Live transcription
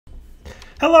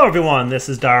Hello everyone, this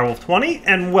is Direwolf20,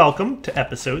 and welcome to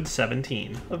episode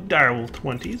 17 of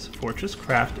Direwolf20's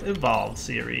FortressCraft Evolved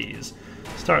series.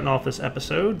 Starting off this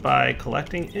episode by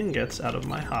collecting ingots out of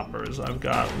my hoppers. I've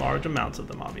got large amounts of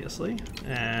them, obviously,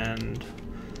 and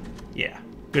yeah,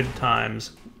 good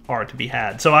times are to be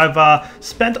had. So I've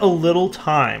spent a little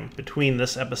time between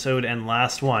this episode and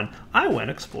last one. I went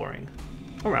exploring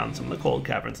around some of the cold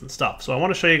caverns and stuff. So I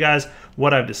want to show you guys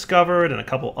what I've discovered and a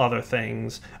couple other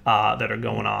things that are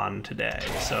going on today.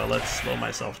 So let's slow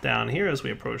myself down here as we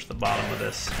approach the bottom of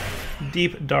this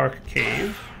deep, dark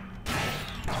cave.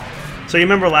 So you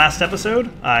remember last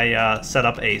episode, I set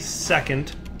up a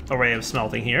second array of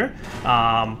smelting here.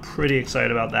 Pretty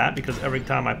excited about that because every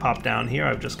time I pop down here,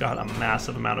 I've just got a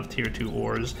massive amount of tier 2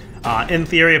 ores. In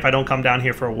theory, if I don't come down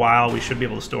here for a while, we should be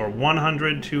able to store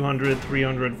 100, 200,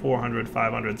 300, 400,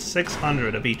 500,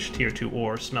 600 of each tier 2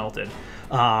 ore smelted,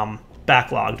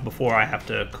 backlogged before I have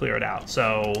to clear it out.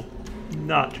 So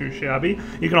not too shabby.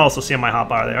 You can also see on my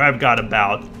hotbar there, I've got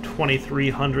about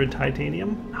 2,300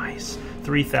 titanium. Nice.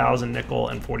 3,000 nickel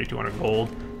and 4,200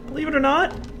 gold. Believe it or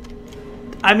not,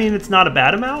 I mean, it's not a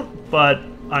bad amount, but,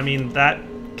 I mean, that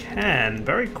can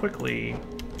very quickly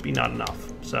be not enough.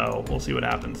 So, we'll see what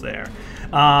happens there.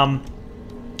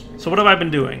 So what have I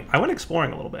been doing? I went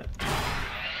exploring a little bit.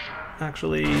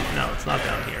 Actually, no, it's not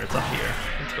down here. It's up here.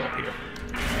 Let's go up here.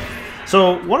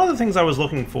 So, one of the things I was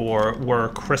looking for were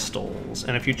crystals.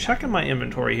 And if you check in my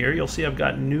inventory here, you'll see I've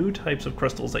got new types of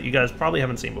crystals that you guys probably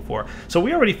haven't seen before. So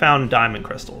we already found diamond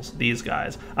crystals, these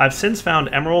guys. I've since found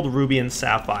emerald, ruby, and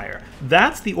sapphire.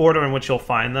 That's the order in which you'll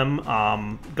find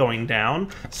them going down.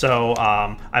 So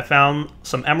I found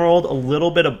some emerald a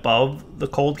little bit above the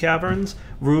cold caverns.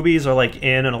 Rubies are like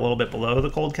in and a little bit below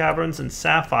the cold caverns, and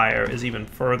sapphire is even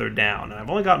further down. And I've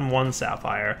only gotten one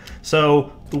sapphire.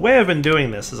 So the way I've been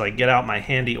doing this is I get out my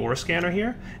handy ore scanner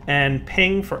here and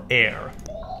ping for air.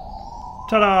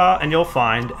 Ta-da! And you'll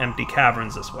find empty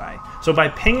caverns this way. So by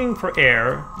pinging for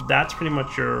air, that's pretty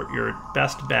much your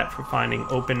best bet for finding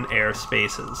open air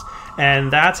spaces.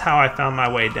 And that's how I found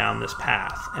my way down this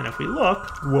path. And if we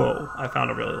look, whoa, I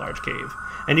found a really large cave.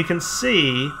 And you can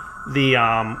see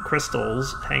the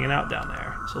crystals hanging out down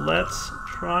there. So let's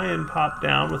try and pop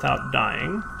down without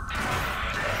dying.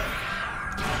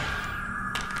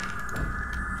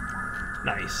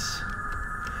 Nice.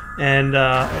 And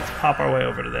let's pop our way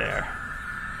over to there.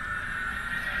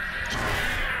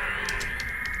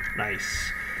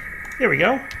 Nice. Here we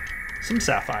go. Some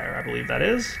sapphire, I believe that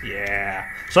is. Yeah.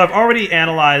 So I've already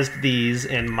analyzed these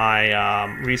in my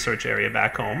research area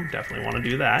back home. Definitely want to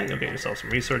do that. You'll get yourself some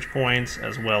research points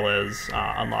as well as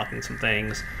unlocking some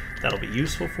things that'll be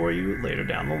useful for you later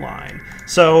down the line.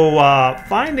 So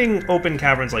finding open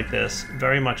caverns like this,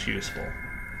 very much useful.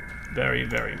 Very,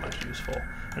 very much useful.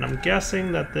 And I'm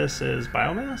guessing that this is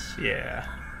biomass? Yeah.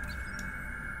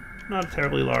 Not a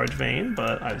terribly large vein,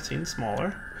 but I've seen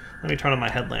smaller. Let me turn on my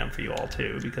headlamp for you all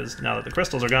too, because now that the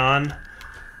crystals are gone,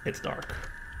 it's dark.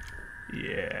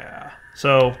 Yeah.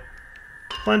 So,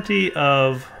 plenty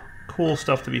of cool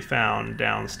stuff to be found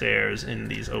downstairs in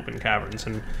these open caverns.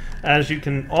 And as you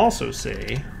can also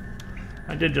see,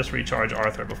 I did just recharge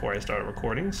Arthur before I started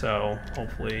recording, so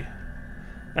hopefully,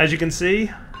 as you can see,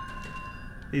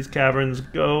 these caverns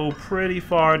go pretty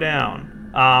far down.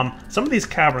 Some of these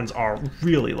caverns are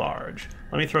really large.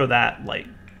 Let me throw that light.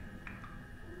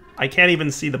 I can't even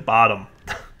see the bottom.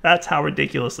 That's how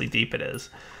ridiculously deep it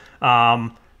is.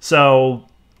 So,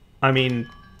 I mean,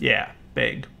 yeah,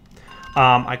 big.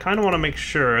 I kind of want to make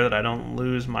sure that I don't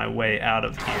lose my way out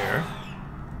of here.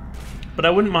 But I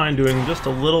wouldn't mind doing just a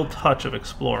little touch of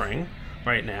exploring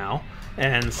right now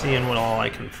and seeing what all I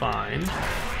can find.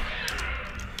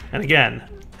 And again,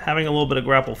 having a little bit of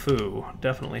grapple foo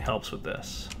definitely helps with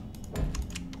this.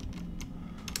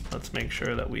 Let's make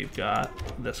sure that we've got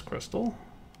this crystal.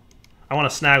 I want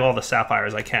to snag all the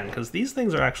sapphires I can, because these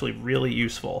things are actually really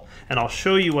useful, and I'll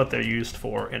show you what they're used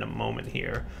for in a moment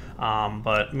here.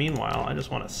 But meanwhile, I just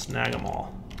want to snag them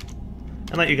all.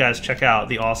 And let you guys check out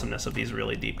the awesomeness of these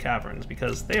really deep caverns,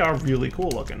 because they are really cool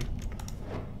looking.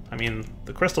 I mean,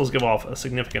 the crystals give off a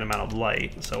significant amount of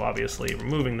light, so obviously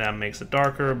removing them makes it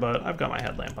darker, but I've got my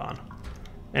headlamp on.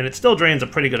 And it still drains a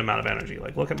pretty good amount of energy.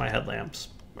 Like, look at my headlamps,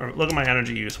 or look at my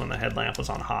energy use when the headlamp was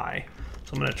on high.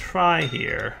 So I'm going to try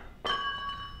here.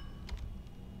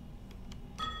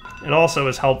 It also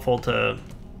is helpful to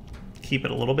keep it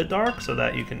a little bit dark so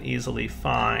that you can easily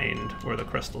find where the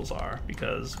crystals are,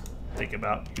 because think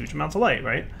about huge amounts of light,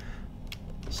 right?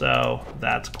 So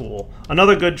that's cool.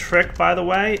 Another good trick, by the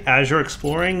way, as you're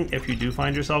exploring, if you do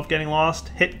find yourself getting lost,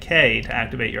 hit K to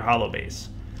activate your hollow base.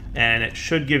 and it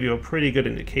should give you a pretty good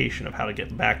indication of how to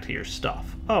get back to your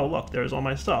stuff. Oh, look, there's all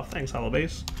my stuff. Thanks, Hollow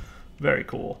Base. Very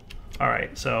cool.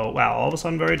 Alright, so, wow, all of a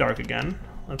sudden very dark again.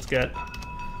 Let's get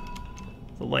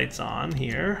the lights on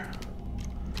here.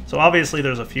 So obviously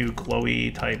there's a few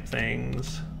glowy type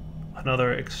things.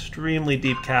 Another extremely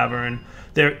deep cavern.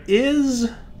 There is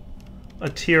a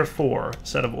tier 4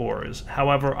 set of ores.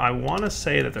 However, I want to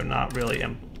say that they're not really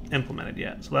implemented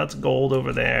yet. So that's gold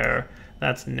over there.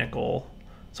 That's nickel.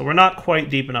 So we're not quite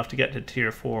deep enough to get to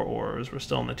tier 4 ores. We're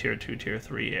still in the tier 2, tier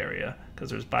 3 area because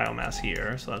there's biomass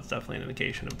here. So that's definitely an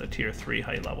indication of the tier 3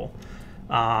 height level.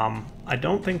 I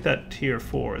don't think that tier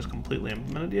 4 is completely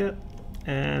implemented yet.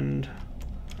 And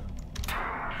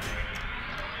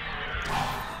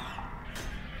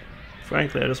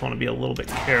frankly, I just want to be a little bit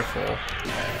careful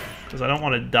because I don't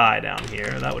want to die down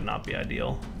here. That would not be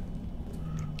ideal.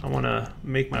 I want to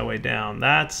make my way down.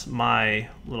 That's my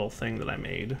little thing that I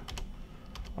made.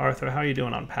 Arthur, how are you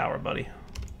doing on power, buddy?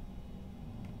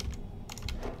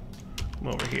 Come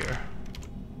over here.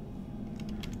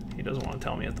 He doesn't want to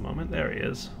tell me at the moment. There he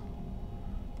is.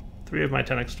 3 of my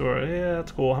 10x store. Yeah,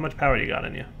 that's cool. How much power do you got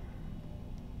in you?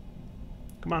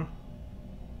 Come on.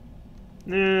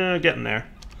 Getting there.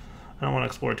 I don't want to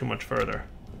explore too much further.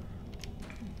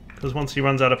 Because once he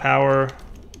runs out of power,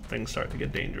 things start to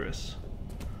get dangerous.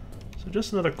 So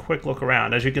just another quick look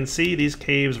around. As you can see, these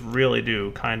caves really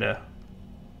do kind of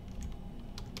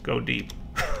go deep.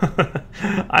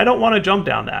 I don't want to jump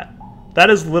down that.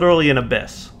 That is literally an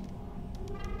abyss.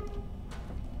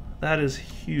 That is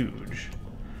huge.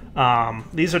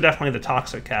 These are definitely the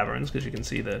toxic caverns, because you can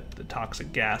see the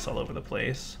toxic gas all over the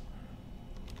place.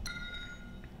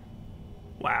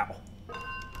 Wow.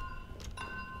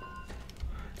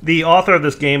 The author of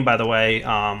this game, by the way,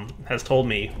 has told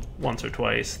me once or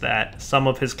twice that some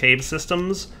of his cave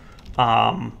systems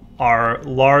are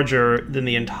larger than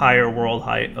the entire world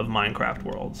height of Minecraft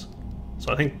worlds.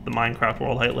 So I think the Minecraft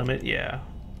world height limit, yeah.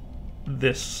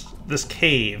 This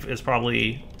cave is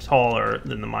probably taller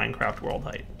than the Minecraft world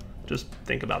height. Just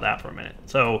think about that for a minute.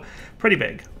 So, pretty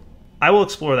big. I will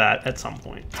explore that at some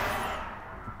point.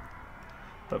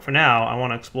 But for now, I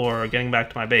want to explore getting back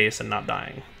to my base and not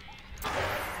dying.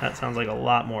 That sounds like a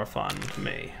lot more fun to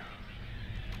me.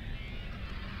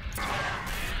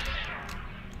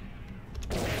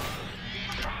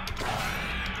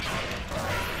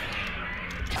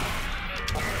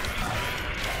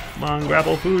 Come on,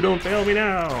 grapple poo, don't fail me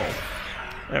now!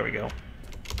 There we go.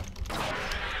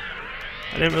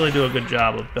 I didn't really do a good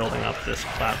job of building up this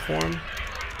platform.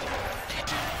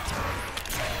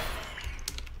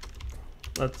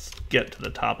 Let's get to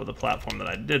the top of the platform that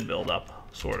I did build up,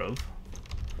 sort of.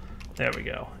 There we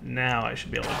go. Now I should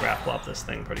be able to grapple up this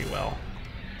thing pretty well.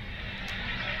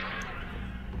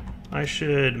 I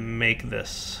should make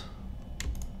this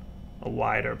a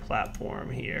wider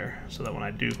platform here, so that when I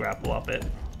do grapple up it,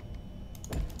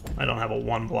 I don't have a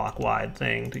 1 block wide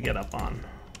thing to get up on.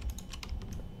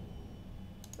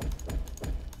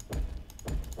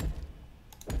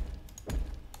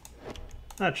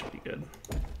 That should be good.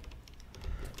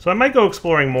 So I might go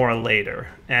exploring more later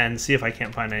and see if I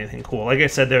can't find anything cool. Like I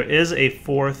said, there is a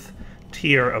 4th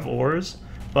tier of ores,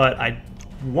 but I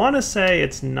want to say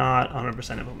it's not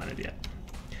 100% implemented yet.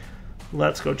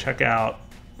 Let's go check out...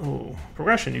 Oh,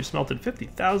 progression. You smelted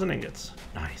 50,000 ingots.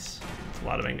 Nice. That's a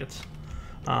lot of ingots.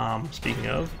 Speaking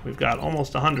of, we've got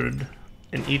almost 100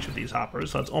 in each of these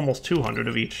hoppers, so that's almost 200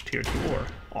 of each tier 2 ore.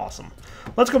 Awesome.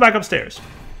 Let's go back upstairs.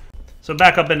 So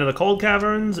back up into the cold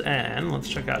caverns, and let's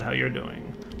check out how you're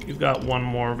doing. You've got 1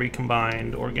 more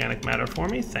recombined organic matter for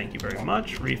me. Thank you very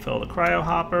much. Refill the cryo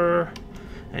hopper,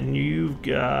 and you've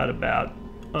got about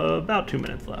 2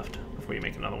 minutes left before you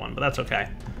make another one, but that's okay.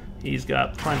 He's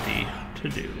got plenty to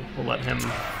do. We'll let him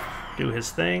do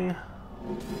his thing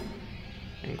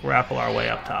and grapple our way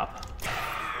up top.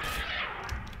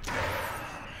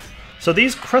 So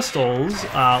these crystals,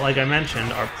 like I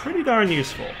mentioned, are pretty darn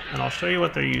useful, and I'll show you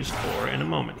what they're used for in a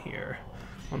moment here,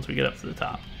 once we get up to the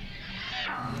top.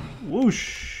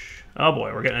 Whoosh! Oh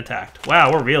boy, we're getting attacked.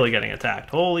 Wow, we're really getting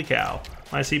attacked. Holy cow.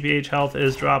 My CPH health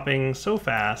is dropping so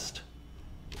fast,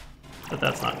 but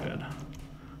that's not good.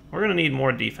 We're going to need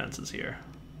more defenses here.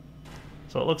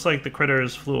 So it looks like the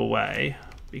critters flew away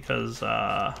because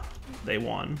they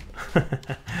won.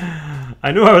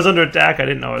 I knew I was under attack. I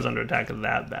didn't know I was under attack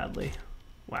that badly.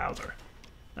 Wowzer.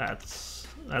 That's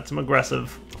some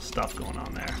aggressive stuff going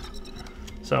on there.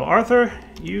 So Arthur,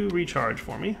 you recharge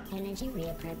for me. Energy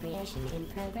reappropriation in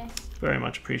progress. Very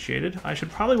much appreciated. I should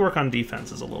probably work on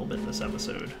defenses a little bit this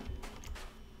episode.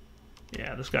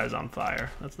 Yeah, this guy's on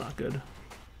fire. That's not good.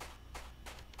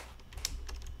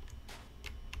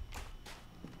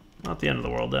 Not the end of the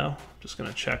world, though. Just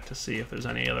gonna check to see if there's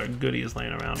any other goodies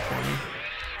laying around for me.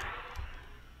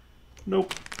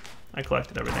 Nope. I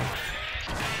collected everything.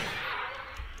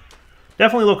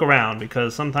 Definitely look around,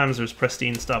 because sometimes there's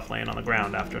pristine stuff laying on the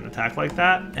ground after an attack like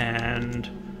that, and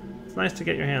it's nice to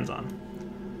get your hands on.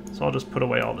 So I'll just put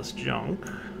away all this junk,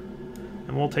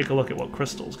 and we'll take a look at what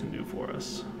crystals can do for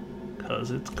us,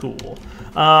 because it's cool.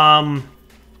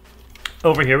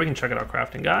 Over here we can check out our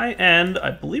crafting guy, and I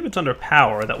believe it's under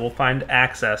power that we'll find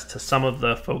access to some of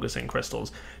the focusing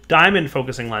crystals. Diamond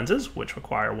focusing lenses, which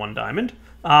require 1 diamond,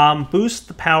 boost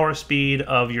the power speed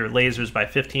of your lasers by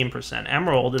 15%.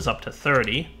 Emerald is up to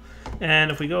 30.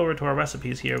 And if we go over to our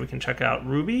recipes here, we can check out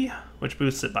Ruby, which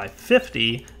boosts it by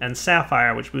 50, and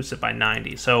Sapphire, which boosts it by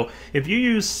 90. So if you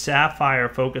use Sapphire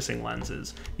focusing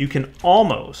lenses, you can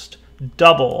almost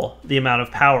double the amount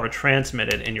of power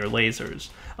transmitted in your lasers.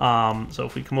 So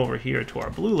if we come over here to our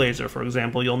blue laser, for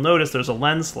example, you'll notice there's a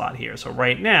lens slot here. So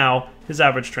right now, his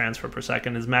average transfer per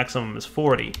second, his maximum is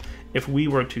 40. If we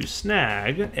were to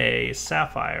snag a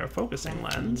Sapphire focusing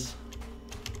lens,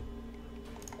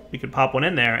 we could pop one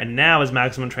in there, and now his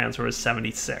maximum transfer is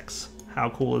 76. How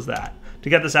cool is that? To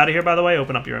get this out of here, by the way,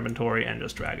 open up your inventory and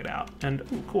just drag it out. And,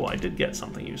 ooh, cool, I did get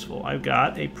something useful. I've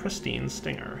got a pristine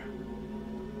stinger.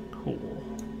 Cool.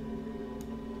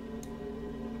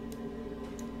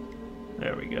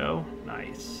 There we go.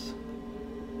 Nice.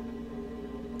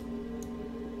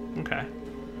 Okay.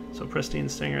 So pristine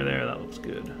stinger there, that looks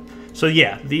good. So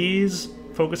yeah, these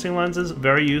focusing lenses,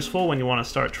 very useful when you want to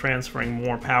start transferring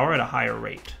more power at a higher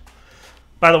rate.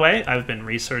 By the way, I've been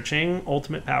researching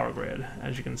Ultimate Power Grid.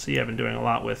 As you can see, I've been doing a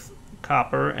lot with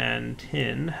copper and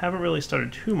tin. Haven't really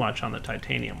started too much on the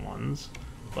titanium ones,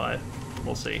 but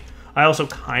we'll see. I also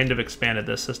kind of expanded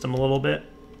this system a little bit,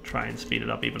 try and speed it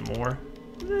up even more.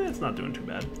 It's not doing too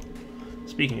bad.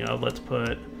 Speaking of, let's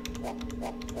put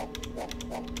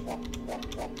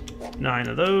 9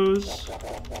 of those,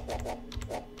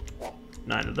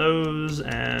 9 of those,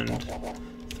 and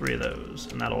 3 of those,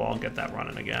 and that'll all get that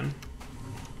running again.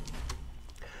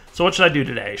 So what should I do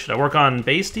today? Should I work on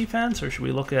base defense, or should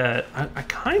we look at... I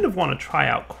kind of want to try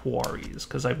out quarries,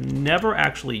 because I've never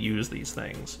actually used these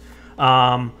things.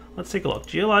 Let's take a look.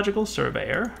 Geological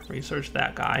Surveyor, research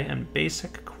that guy, and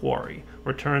Basic Quarry.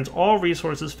 Returns all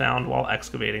resources found while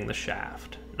excavating the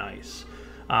shaft. Nice.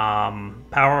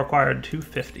 Power required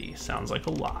 250. Sounds like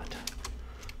a lot.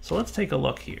 So let's take a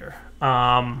look here.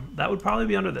 That would probably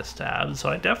be under this tab. So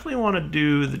I definitely want to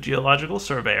do the Geological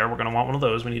Surveyor. We're going to want one of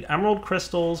those. We need emerald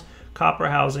crystals, copper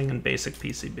housing, and basic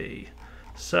PCB.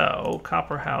 So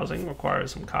copper housing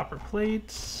requires some copper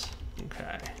plates.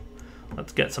 Okay.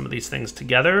 Let's get some of these things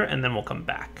together, and then we'll come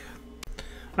back.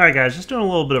 Alright guys, just doing a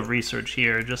little bit of research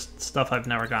here, just stuff I've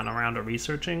never gotten around to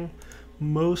researching,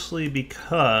 mostly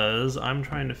because I'm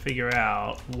trying to figure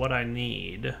out what I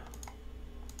need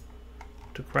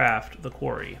to craft the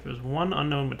quarry. There's one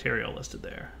unknown material listed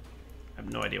there. I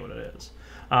have no idea what it is.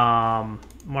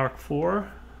 Mark IV.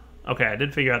 Okay, I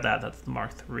did figure out that. That's the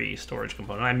Mark III storage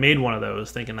component. I made one of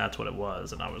those thinking that's what it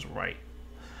was, and I was right.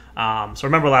 So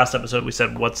remember last episode we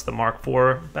said, what's the Mark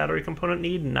IV battery component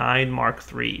need? 9 Mark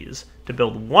IIIs. To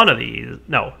build one of these,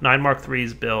 no, 9 Mark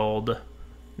IIIs build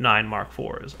 9 Mark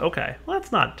IVs. Okay, well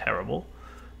that's not terrible.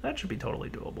 That should be totally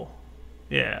doable.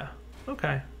 Yeah,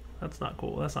 okay. That's not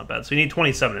cool. That's not bad. So we need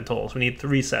 27 in total. So we need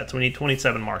 3 sets. We need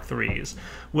 27 Mark IIIs,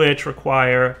 which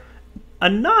require a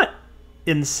not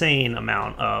insane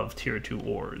amount of tier 2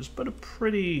 ores, but a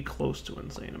pretty close to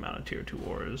insane amount of tier 2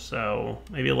 ores. So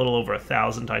maybe a little over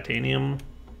 1,000 titanium,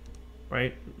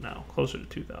 right? No, closer to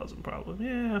 2,000 probably.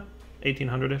 Yeah,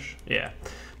 1,800-ish. Yeah,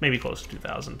 maybe close to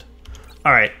 2,000.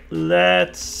 All right,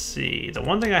 let's see. The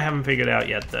one thing I haven't figured out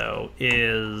yet, though,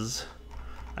 is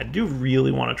I do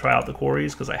really want to try out the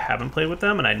quarries because I haven't played with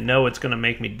them, and I know it's going to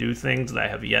make me do things that I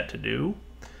have yet to do.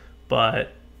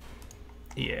 But,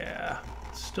 yeah,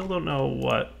 still don't know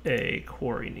what a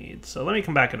quarry needs. So let me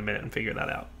come back in a minute and figure that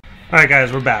out. Alright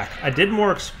guys, we're back. I did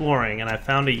more exploring and I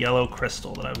found a yellow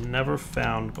crystal that I've never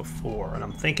found before, and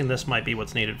I'm thinking this might be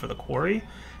what's needed for the quarry.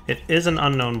 It is an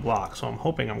unknown block, so I'm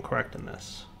hoping I'm correct in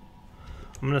this.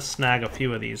 I'm going to snag a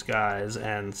few of these guys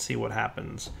and see what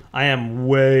happens. I am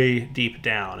way deep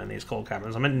down in these coal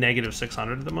caverns. I'm at negative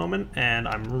 600 at the moment, and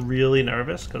I'm really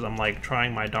nervous because I'm like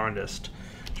trying my darndest.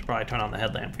 Should probably turn on the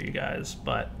headlamp for you guys,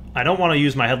 but I don't want to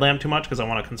use my headlamp too much because I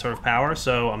want to conserve power,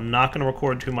 so I'm not going to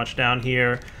record too much down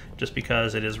here just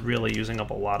because it is really using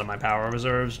up a lot of my power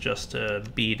reserves just to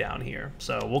be down here.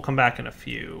 So we'll come back in a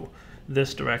few.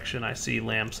 This direction I see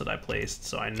lamps that I placed,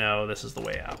 so I know this is the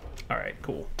way out. Alright,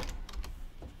 cool.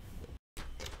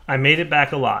 I made it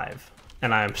back alive,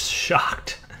 and I'm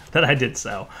shocked that I did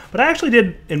so. But I actually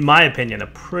did, in my opinion, a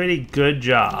pretty good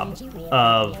job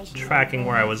of tracking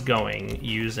where I was going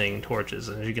using torches.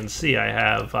 And as you can see, I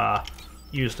have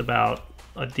used about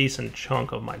a decent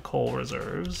chunk of my coal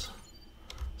reserves.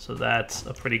 So that's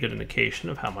a pretty good indication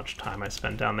of how much time I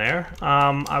spent down there.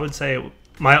 I would say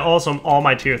all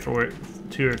my tier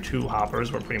 2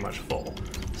 hoppers were pretty much full.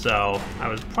 So I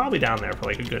was probably down there for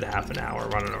like a good half an hour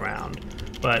running around.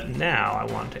 But now I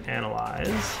want to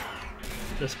analyze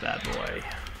this bad boy.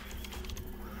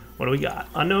 What do we got?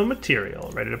 Unknown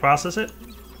material. Ready to process it?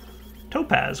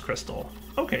 Topaz crystal.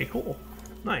 Okay, cool.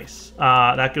 Nice.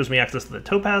 That gives me access to the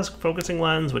topaz focusing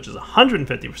lens, which is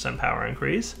 150% power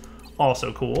increase.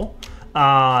 Also cool.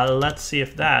 Let's see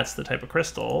if that's the type of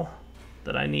crystal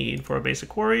that I need for a basic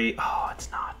quarry. Oh,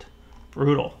 it's not.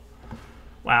 Brutal.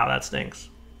 Wow, that stinks.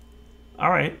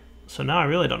 Alright, so now I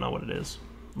really don't know what it is.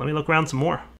 Let me look around some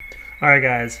more. Alright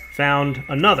guys, found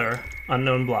another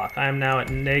unknown block. I am now at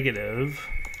negative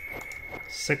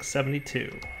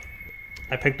 672.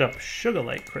 I picked up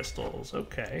sugarlight crystals.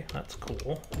 Okay, that's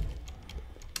cool.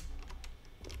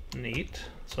 Neat.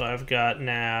 So I've got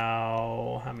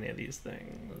now, how many of these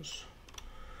things?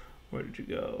 Where did you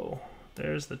go?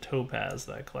 There's the topaz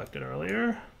that I collected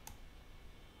earlier.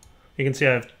 You can see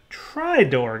I've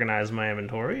tried to organize my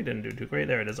inventory. Didn't do too great.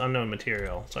 There it is, unknown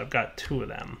material. So I've got 2 of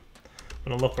them.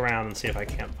 I'm gonna look around and see if I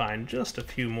can't find just a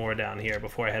few more down here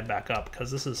before I head back up,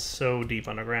 because this is so deep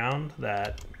underground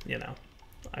that, you know,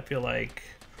 I feel like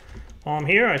while I'm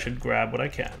here, I should grab what I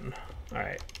can. All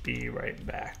right, be right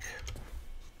back.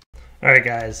 All right,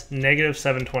 guys, negative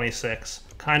 726.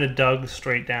 Kind of dug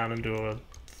straight down into a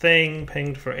thing,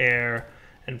 pinged for air,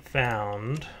 and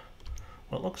found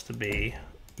what looks to be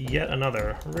yet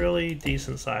another really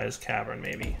decent-sized cavern,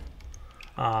 maybe.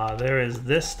 There is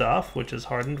this stuff, which is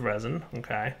hardened resin.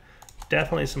 Okay,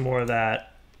 definitely some more of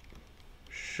that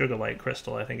sugarlight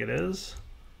crystal, I think it is.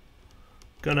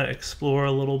 Gonna explore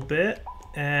a little bit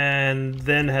and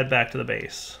then head back to the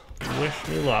base. Wish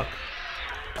me luck,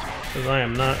 because I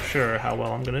am not sure how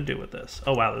well I'm gonna do with this.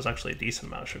 Oh wow, there's actually a decent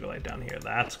amount of sugarlight down here.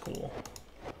 That's cool.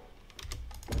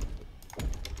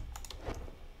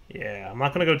 Yeah, I'm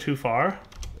not gonna go too far,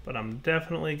 but I'm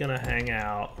definitely gonna hang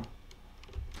out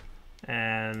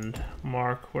and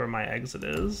mark where my exit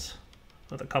is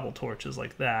with a couple torches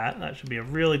like that. That should be a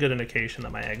really good indication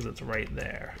that my exit's right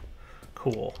there.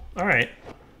 Cool. All right,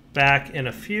 back in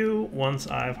a few once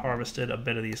I've harvested a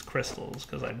bit of these crystals,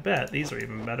 because I bet these are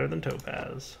even better than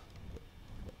topaz.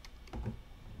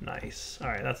 Nice. All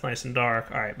right, that's nice and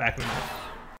dark. All right, back in a minute.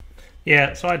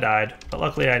 Yeah, so I died, but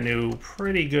luckily I knew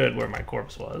pretty good where my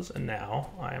corpse was, and now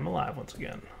I am alive once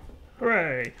again.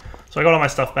 Hooray! So I got all my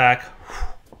stuff back.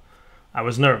 I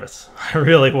was nervous. I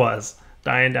really was.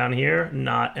 Dying down here,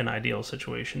 not an ideal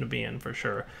situation to be in for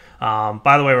sure.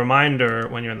 By the way, reminder,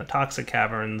 when you're in the toxic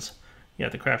caverns, you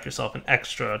have to craft yourself an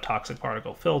extra toxic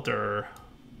particle filter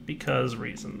because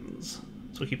reasons.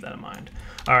 So keep that in mind.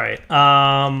 All right,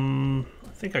 I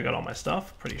think I got all my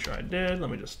stuff. Pretty sure I did.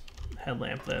 Let me just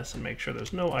headlamp this and make sure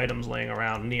there's no items laying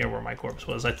around near where my corpse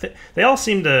was. They all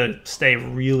seem to stay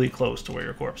really close to where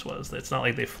your corpse was. It's not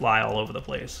like they fly all over the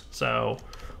place. So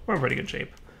we're in pretty good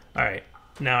shape. All right,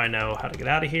 now I know how to get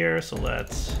out of here, so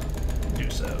let's do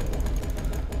so.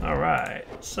 All right,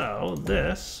 so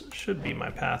this should be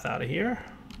my path out of here.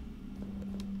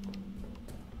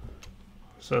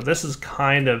 So this is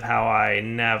kind of how I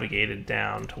navigated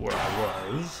down to where I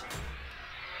was.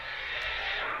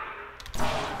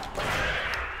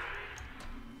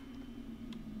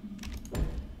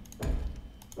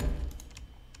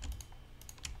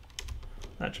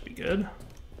 That should be good.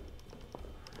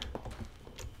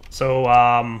 So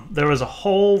there was a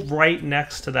hole right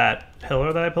next to that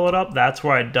pillar that I pillared up. That's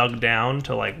where I dug down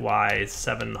to like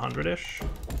Y700-ish.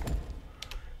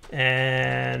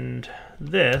 And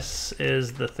this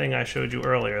is the thing I showed you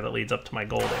earlier that leads up to my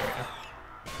gold area.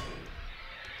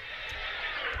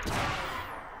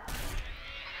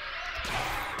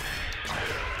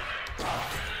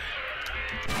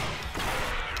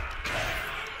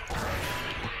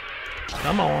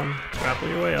 Come on, grapple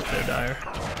your way up there, Dyer.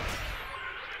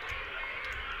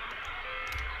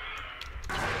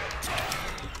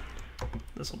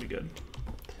 This will be good.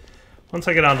 Once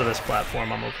I get onto this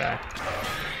platform, I'm okay.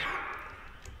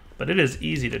 But it is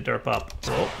easy to derp up.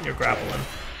 Oh, you're grappling.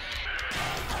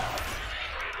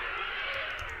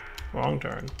 Wrong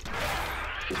turn.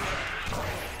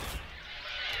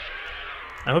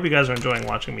 I hope you guys are enjoying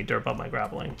watching me derp up my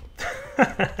grappling.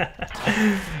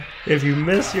 If you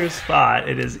miss your spot,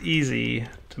 it is easy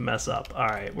to mess up. All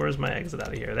right, where's my exit out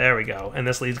of here? There we go. And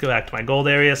this leads back to my gold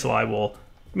area, so I will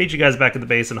meet you guys back at the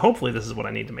base, and hopefully this is what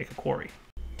I need to make a quarry.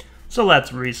 So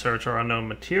let's research our unknown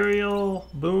material.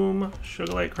 Boom,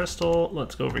 sugarlight crystal.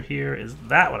 Let's go over here. Is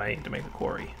that what I need to make a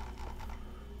quarry?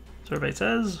 Survey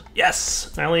says,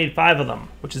 yes! I only need 5 of them,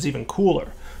 which is even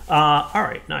cooler.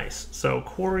 Alright, nice. So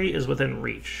quarry is within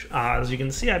reach. As you can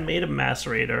see, I made a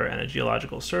macerator and a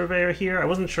geological surveyor here. I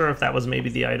wasn't sure if that was maybe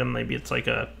the item. Maybe it's like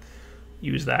a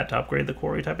use that to upgrade the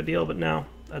quarry type of deal, but no,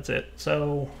 that's it.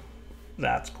 So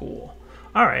that's cool.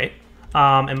 Alright.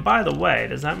 And by the way,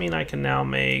 does that mean I can now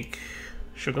make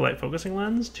sugarlight focusing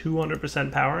lens?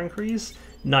 200% power increase?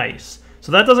 Nice.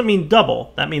 So that doesn't mean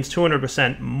double. That means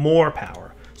 200% more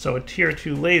power. So a tier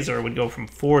 2 laser would go from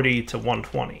 40 to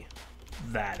 120.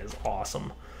 That is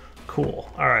awesome. Cool.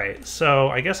 Alright, so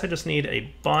I guess I just need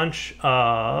a bunch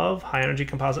of high energy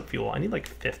composite fuel. I need like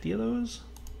 50 of those,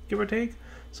 give or take.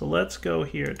 So let's go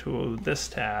here to this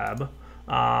tab.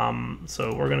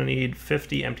 So we're gonna need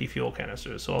 50 empty fuel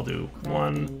canisters. So I'll do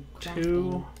 1,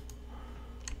 2,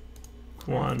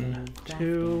 1,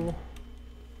 2,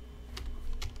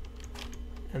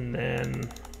 and then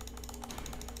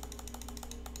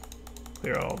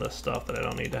clear all this stuff that I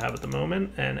don't need to have at the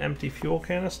moment. And empty fuel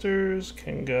canisters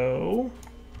can go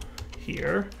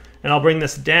here. And I'll bring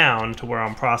this down to where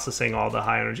I'm processing all the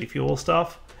high energy fuel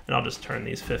stuff. And I'll just turn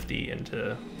these 50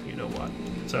 into you know what.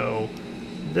 So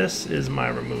this is my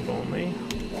remove only.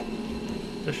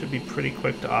 This should be pretty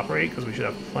quick to operate because we should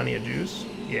have plenty of juice.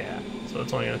 Yeah, so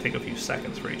it's only going to take a few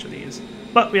seconds for each of these.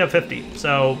 But we have 50,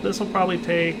 so this will probably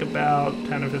take about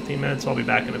 10 or 15 minutes. I'll be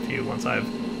back in a few once I've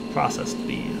processed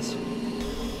these.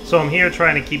 So I'm here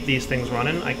trying to keep these things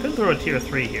running. I could throw a tier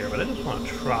 3 here, but I just want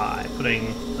to try putting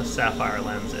a sapphire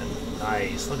lens in.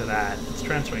 Nice, look at that. It's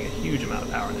transferring a huge amount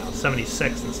of power now,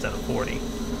 76 instead of 40.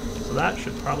 So that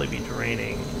should probably be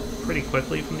draining pretty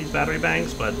quickly from these battery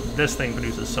banks, but this thing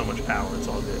produces so much power, it's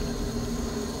all good.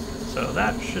 So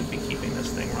that should be keeping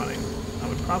this thing running. I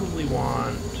would probably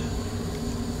want,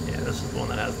 yeah, this is the one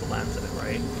that has the lens in it,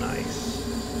 right?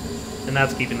 Nice. And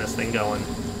that's keeping this thing going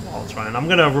while it's running. I'm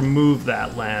gonna remove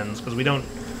that lens because we don't,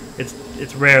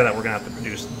 it's rare that we're gonna have to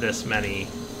produce this many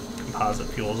composite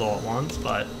fuels all at once,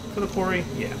 but for the quarry,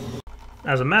 yeah.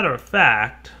 As a matter of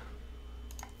fact,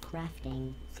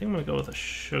 Crafting. I think I'm gonna go with a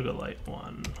sugarlight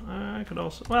one. I could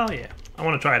also, well, yeah, I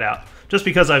want to try it out. Just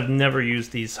because I've never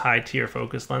used these high tier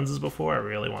focus lenses before, I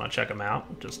really want to check them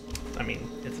out. Just, I mean,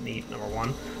 it's neat, number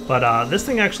one. But this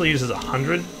thing actually uses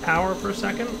 100 power per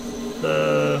second,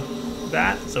 so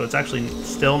it's actually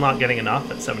still not getting enough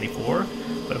at 74.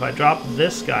 But if I drop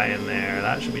this guy in there,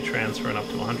 that should be transferring up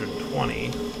to 120,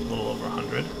 a little over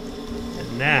 100.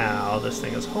 And now this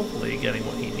thing is hopefully getting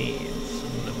what he needs.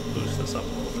 I'm gonna boost this up a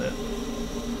little bit.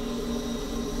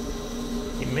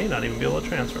 He may not even be able to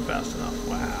transfer fast enough.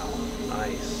 Wow,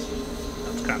 nice.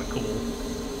 That's kind of cool.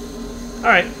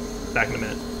 Alright, back in a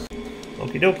minute.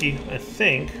 Okie dokie, I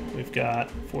think we've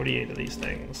got 48 of these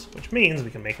things, which means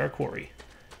we can make our quarry.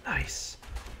 Nice.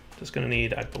 Just gonna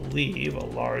need, I believe, a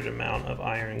large amount of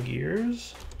iron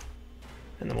gears,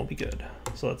 and then we'll be good.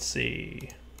 So let's see.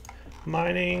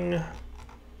 Mining,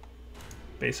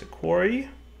 basic quarry,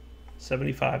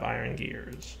 75 iron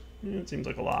gears. It seems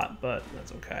like a lot, but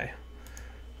that's okay.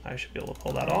 I should be able to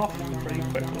pull that off pretty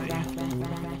quickly.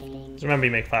 Just remember,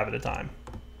 you make 5 at a time.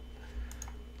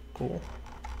 Cool.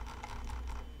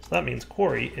 So that means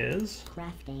quarry is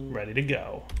ready to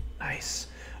go. Nice.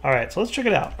 All right, so let's check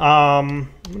it out. I'm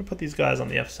gonna put these guys on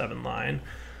the F7 line.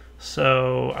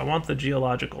 So I want the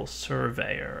geological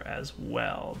surveyor as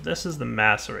well. This is the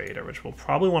macerator, which we'll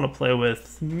probably want to play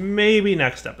with maybe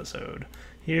next episode.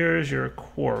 Here's your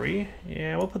quarry.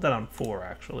 Yeah, we'll put that on 4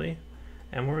 actually.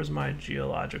 And where's my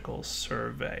geological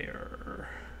surveyor?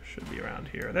 Should be around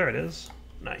here. There it is.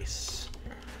 Nice.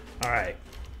 All right.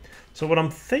 So what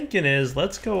I'm thinking is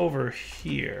let's go over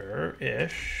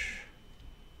here-ish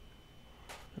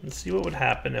and see what would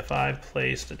happen if I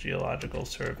placed a geological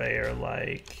surveyor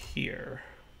like here.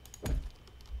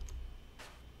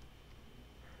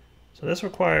 So this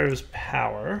requires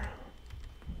power.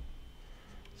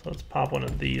 So let's pop one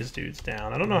of these dudes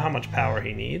down. I don't know how much power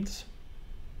he needs.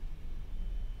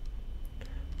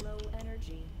 Low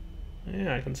energy.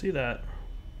 Yeah, I can see that.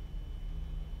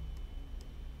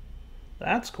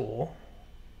 That's cool.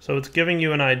 So it's giving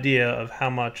you an idea of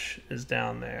how much is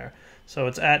down there. So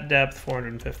it's at depth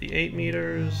 458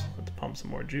 meters. Let's pump some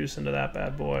more juice into that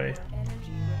bad boy.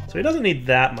 So he doesn't need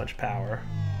that much power.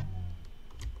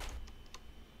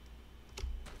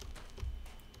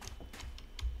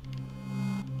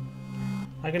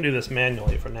 I can do this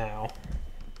manually for now.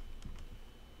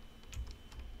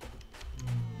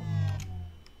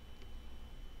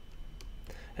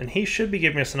 And he should be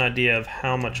giving us an idea of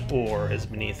how much ore is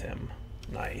beneath him.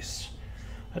 Nice.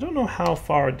 I don't know how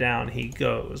far down he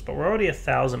goes, but we're already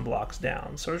 1,000 blocks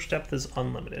down. Search depth is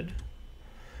unlimited.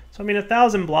 So I mean,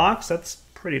 1,000 blocks, that's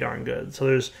pretty darn good. So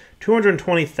there's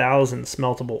 220,000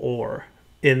 smeltable ore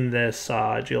in this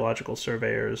geological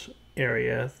surveyor's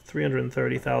area,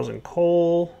 330,000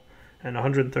 coal, and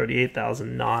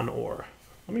 138,000 non-ore.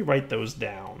 Let me write those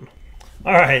down.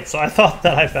 All right, so I thought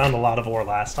that I found a lot of ore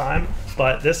last time,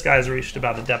 but this guy's reached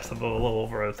about a depth of a little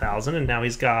over 1,000, and now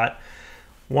he's got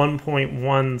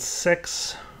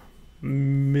 1.16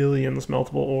 million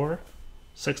smeltable ore,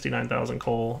 69,000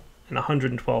 coal, and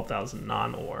 112,000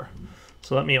 non-ore.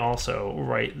 So let me also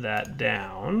write that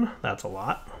down. That's a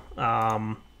lot.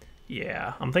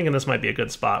 Yeah, I'm thinking this might be a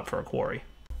good spot for a quarry.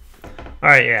 All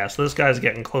right, yeah, so this guy's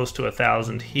getting close to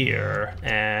 1,000 here,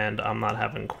 and I'm not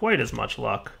having quite as much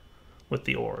luck with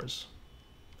the ores.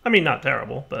 I mean, not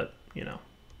terrible, but, you know,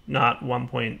 not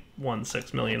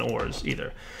 1.16 million ores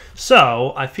either.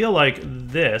 So I feel like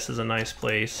this is a nice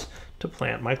place to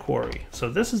plant my quarry. So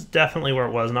this is definitely where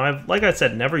it was. Now, I've, like I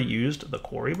said, never used the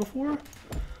quarry before,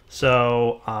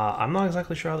 so I'm not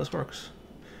exactly sure how this works.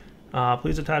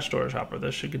 Please attach storage hopper.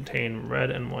 This should contain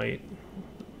red and white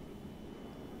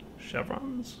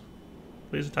chevrons.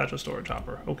 Please attach a storage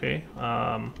hopper. Okay.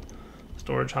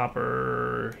 Storage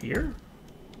hopper here.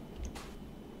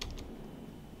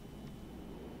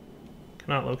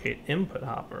 Cannot locate input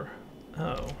hopper.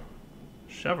 Oh.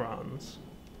 Chevrons.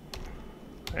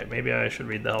 Alright, maybe I should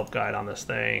read the help guide on this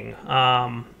thing.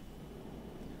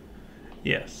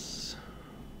 Yes.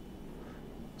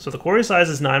 So the quarry size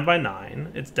is 9 by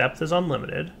 9. Its depth is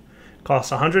unlimited. Costs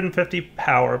 150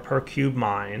 power per cube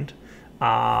mined.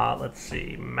 Let's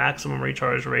see. Maximum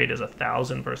recharge rate is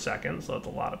 1,000 per second, so that's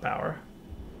a lot of power.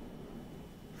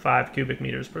 5 cubic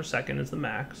meters per second is the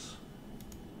max.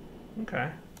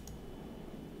 Okay.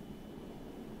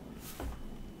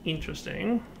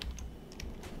 Interesting.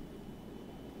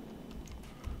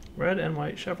 Red and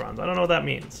white chevrons. I don't know what that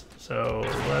means. So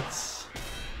let's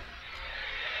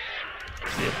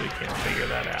see if we can figure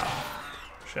that out,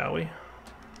 shall we?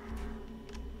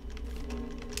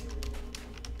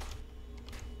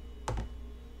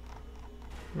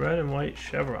 Red and white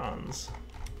chevrons.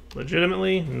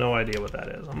 Legitimately, no idea what that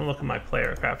is. I'm gonna look at my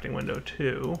player crafting window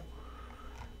too.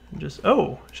 And just,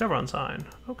 oh, chevron sign.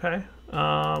 Okay.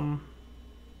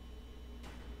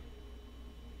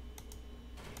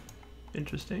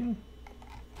 Interesting.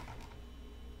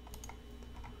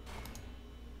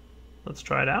 Let's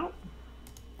try it out.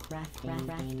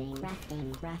 Crafting.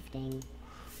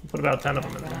 Put about 10 of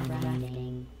them in there.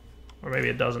 Crafting. Or maybe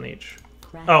a dozen each.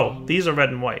 Oh, these are red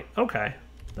and white. Okay,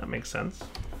 that makes sense.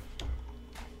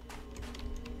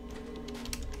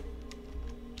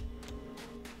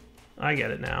 I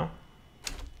get it now.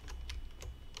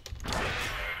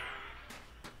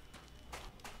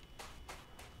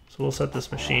 So we'll set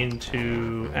this machine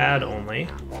to add only.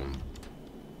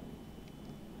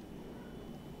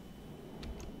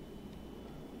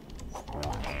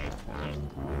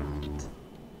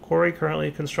 Quarry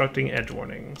currently constructing edge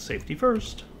warning. Safety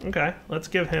first. Okay, let's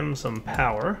give him some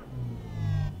power.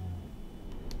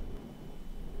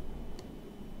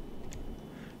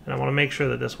 And I want to make sure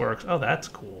that this works. Oh, that's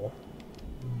cool.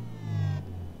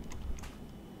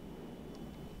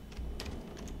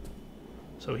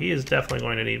 So he is definitely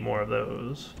going to need more of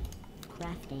those.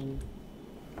 Crafting.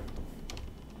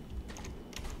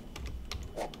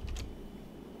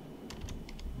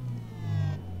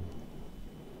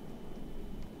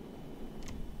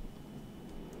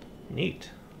 Neat.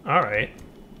 All right.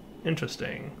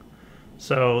 Interesting.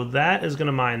 So that is going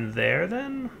to mine there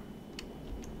then?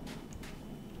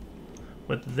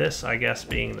 With this, I guess,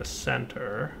 being the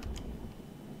center.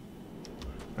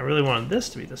 I really wanted this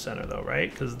to be the center though, right?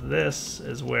 Because this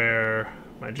is where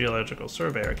my geological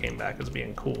surveyor came back as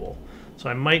being cool. So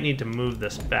I might need to move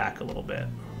this back a little bit.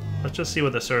 Let's just see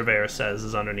what the surveyor says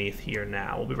is underneath here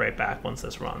now. We'll be right back once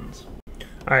this runs.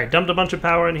 All right, dumped a bunch of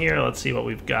power in here. Let's see what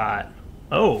we've got.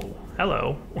 Oh,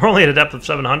 hello. We're only at a depth of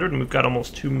 700 and we've got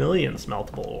almost 2 million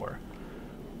smeltable ore.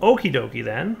 Okie dokie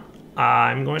then.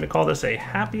 I'm going to call this a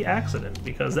happy accident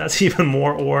because that's even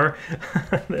more ore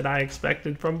than I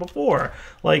expected from before.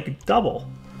 Like double.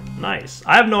 Nice.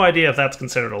 I have no idea if that's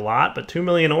considered a lot, but 2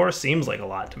 million ore seems like a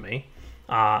lot to me.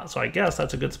 So I guess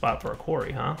that's a good spot for a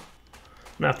quarry, huh? I'm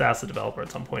gonna have to ask the developer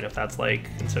at some point if that's like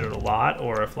considered a lot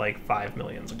or if like 5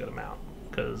 million is a good amount.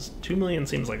 Because 2 million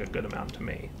seems like a good amount to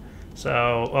me.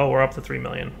 So, oh, we're up to 3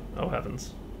 million. Oh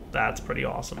heavens. That's pretty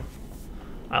awesome.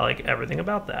 I like everything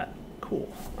about that.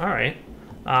 Cool. All right.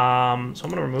 So I'm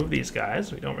going to remove these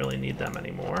guys. We don't really need them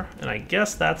anymore. And I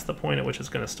guess that's the point at which it's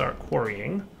going to start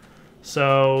quarrying.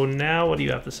 So now what do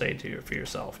you have to say for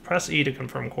yourself? Press E to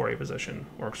confirm quarry position.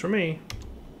 Works for me.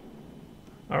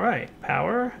 All right,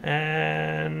 power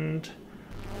and...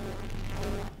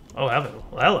 Oh,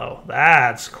 hello.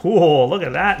 That's cool. Look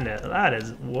at that. That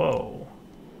is, whoa.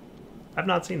 I've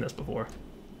not seen this before.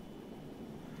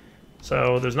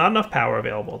 So there's not enough power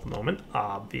available at the moment,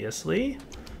 obviously.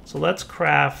 So let's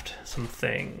craft some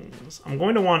things. I'm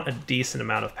going to want a decent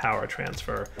amount of power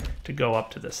transfer to go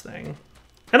up to this thing.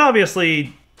 And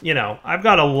obviously, you know, I've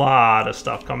got a lot of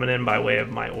stuff coming in by way of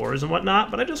my ores and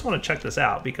whatnot, but I just want to check this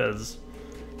out because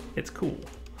it's cool.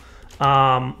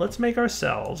 Let's make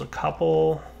ourselves a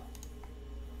couple...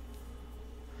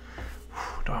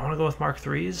 Do I want to go with Mark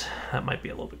IIIs? That might be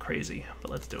a little bit crazy, but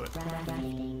let's do it.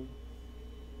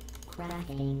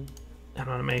 Crafting. I'm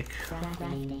going to make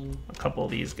Crafting. a couple of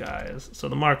these guys. So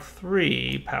the Mark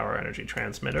III power energy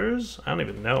transmitters, I don't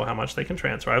even know how much they can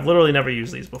transfer. I've literally never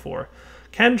used these before.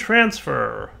 Can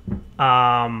transfer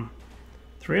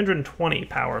 320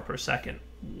 power per second.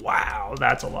 Wow,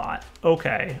 that's a lot.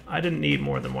 Okay, I didn't need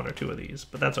more than one or two of these,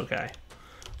 but that's okay.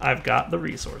 I've got the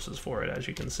resources for it, as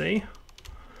you can see.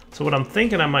 So what I'm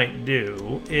thinking I might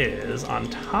do is, on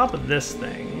top of this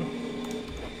thing,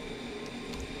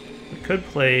 we could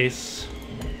place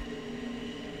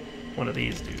one of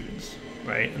these dudes,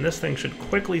 right? And this thing should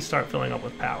quickly start filling up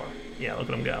with power. Yeah, look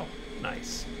at him go.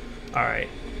 Nice. All right.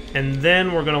 And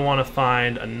then we're going to want to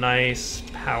find a nice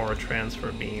power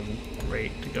transfer beam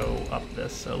rate to go up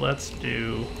this. So let's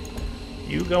do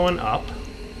you going up.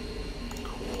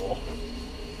 Cool.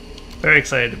 Very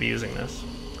excited to be using this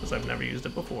because I've never used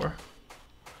it before.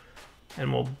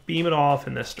 And we'll beam it off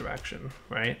in this direction,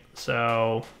 right?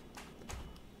 So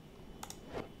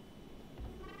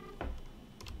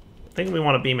I think we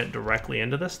want to beam it directly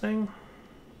into this thing.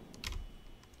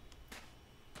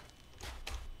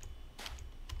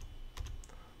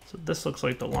 So this looks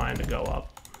like the line to go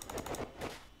up.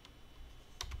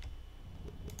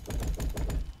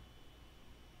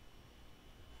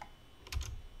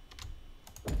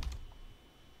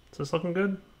 Is this looking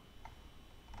good?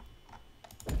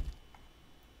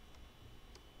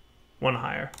 One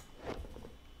higher.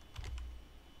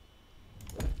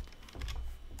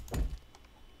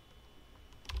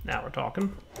 Now we're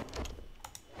talking.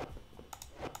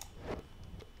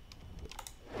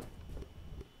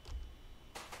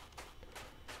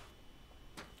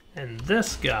 And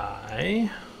this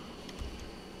guy...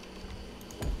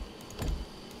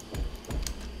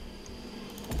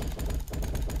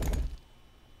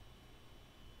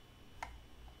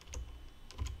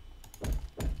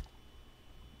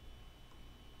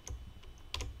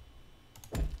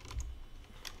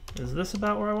 Is this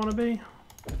about where I want to be?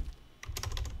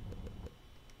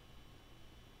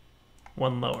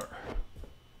 One lower.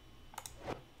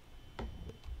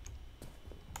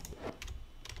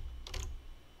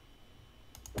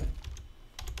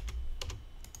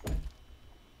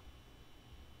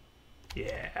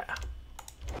 Yeah.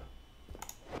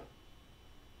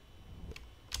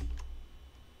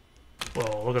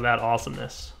 Whoa, look at that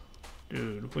awesomeness.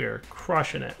 Dude, we are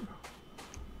crushing it.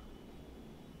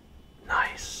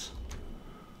 Nice.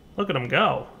 Look at him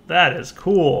go. That is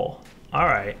cool. All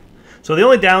right. So the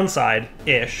only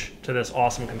downside-ish to this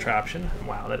awesome contraption,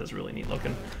 wow, that is really neat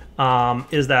looking,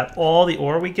 is that all the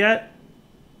ore we get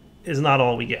is not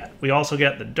all we get. We also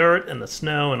get the dirt and the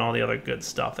snow and all the other good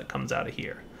stuff that comes out of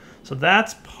here. So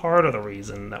that's part of the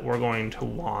reason that we're going to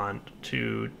want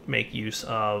to make use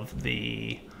of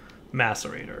the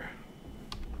macerator.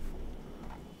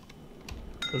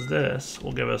 Because this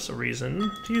will give us a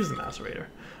reason to use the macerator.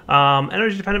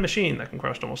 Energy-dependent machine that can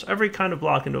crush almost every kind of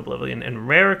block into oblivion. In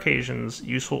rare occasions,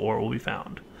 useful ore will be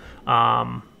found.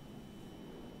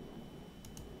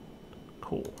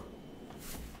 Cool.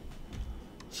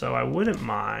 So I wouldn't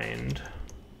mind...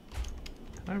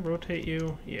 Can I rotate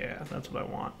you? Yeah, that's what I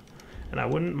want. And I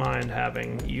wouldn't mind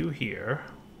having you here.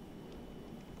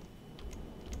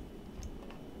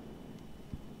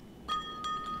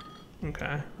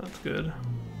 Okay, that's good.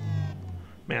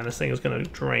 Man, this thing is going to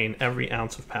drain every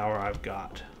ounce of power I've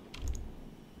got.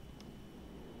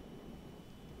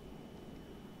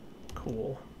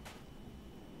 Cool.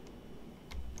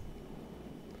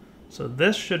 So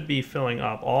this should be filling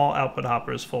up. All output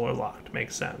hoppers full or locked.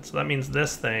 Makes sense. So that means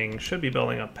this thing should be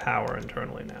building up power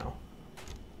internally now.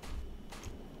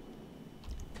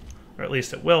 Or at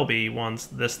least it will be once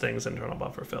this thing's internal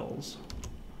buffer fills.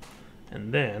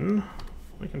 And then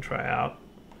we can try out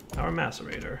our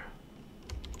macerator.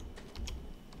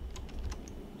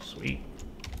 Sweet.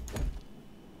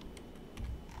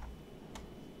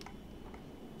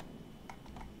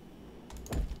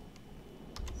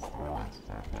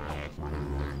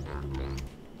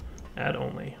 Add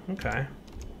only. Okay.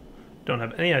 Don't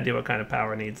have any idea what kind of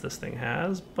power needs this thing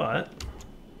has, but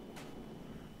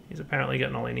he's apparently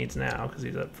getting all he needs now because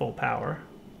he's at full power.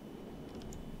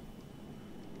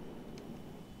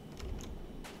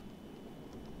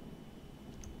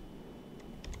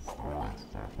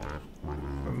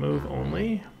 Remove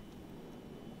only.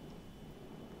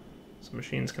 So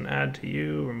machines can add to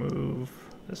you, remove.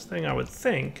 This thing I would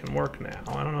think can work now.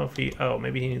 I don't know if he, oh,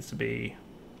 maybe he needs to be.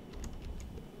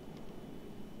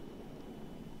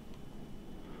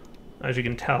 As you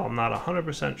can tell, I'm not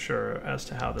 100% sure as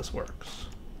to how this works.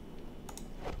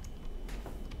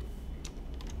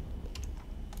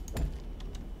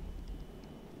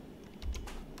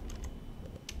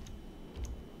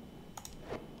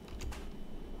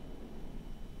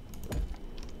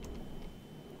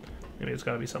 Maybe it's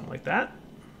got to be something like that.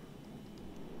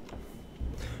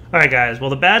 All right, guys.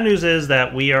 Well, the bad news is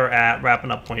that we are at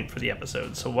wrapping up point for the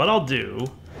episode. So what I'll do,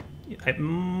 I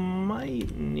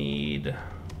might need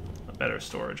a better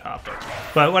storage hopper.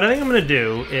 But what I think I'm going to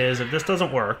do is, if this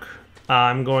doesn't work,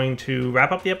 I'm going to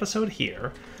wrap up the episode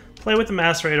here, play with the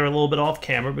macerator a little bit off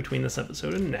camera between this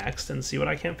episode and next, and see what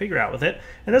I can figure out with it.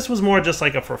 And this was more just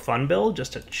like a for fun build,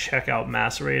 just to check out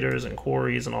macerators and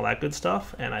quarries and all that good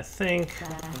stuff. And I think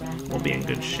we'll be in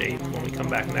good shape when we come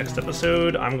back next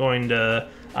episode. I'm going to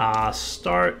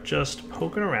start just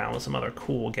poking around with some other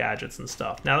cool gadgets and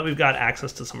stuff. Now that we've got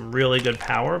access to some really good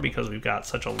power because we've got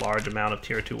such a large amount of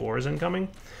tier 2 ores incoming,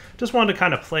 just wanted to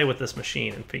kind of play with this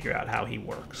machine and figure out how he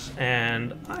works.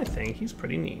 And I think he's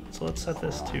pretty neat. So let's set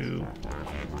this to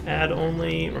add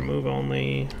only, remove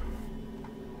only,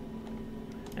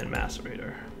 and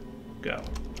macerator. Go.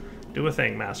 Do a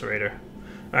thing, macerator.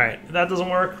 All right, if that doesn't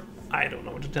work, I don't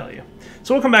know what to tell you.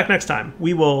 So we'll come back next time.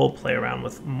 We will play around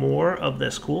with more of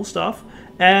this cool stuff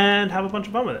and have a bunch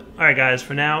of fun with it. All right, guys,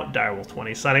 for now,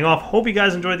 Direwolf20 signing off. Hope you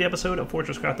guys enjoyed the episode of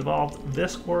FortressCraft Evolved.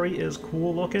 This quarry is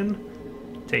cool looking.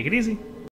 Take it easy.